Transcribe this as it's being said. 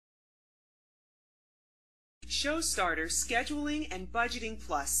Showstarter Scheduling and Budgeting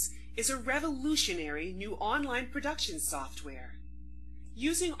Plus is a revolutionary new online production software.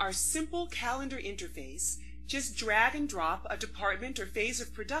 Using our simple calendar interface, just drag and drop a department or phase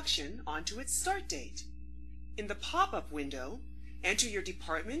of production onto its start date. In the pop-up window, enter your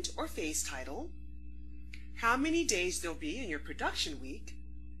department or phase title, how many days there'll be in your production week,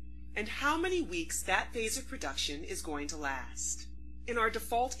 and how many weeks that phase of production is going to last. In our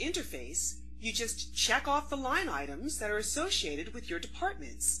default interface, you just check off the line items that are associated with your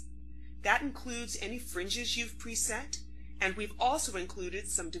departments. That includes any fringes you've preset, and we've also included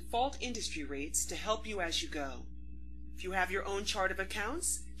some default industry rates to help you as you go. If you have your own chart of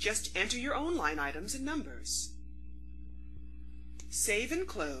accounts, just enter your own line items and numbers. Save and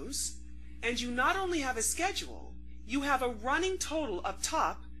close, and you not only have a schedule, you have a running total up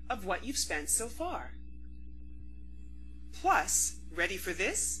top of what you've spent so far. Plus, ready for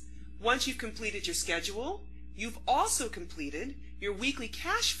this? Once you've completed your schedule, you've also completed your weekly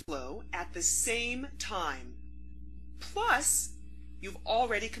cash flow at the same time. Plus, you've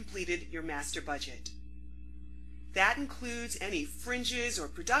already completed your master budget. That includes any fringes or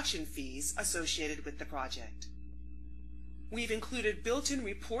production fees associated with the project. We've included built-in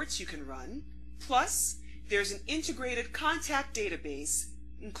reports you can run, plus there's an integrated contact database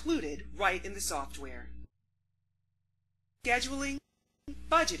included right in the software. Scheduling,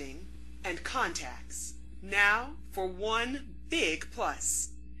 budgeting, and contacts. Now for one big plus.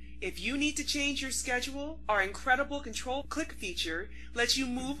 If you need to change your schedule, our incredible control click feature lets you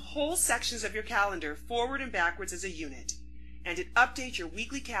move whole sections of your calendar forward and backwards as a unit, and it updates your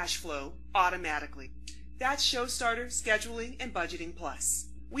weekly cash flow automatically. That's Showstarter Scheduling and Budgeting Plus.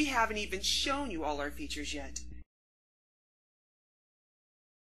 We haven't even shown you all our features yet.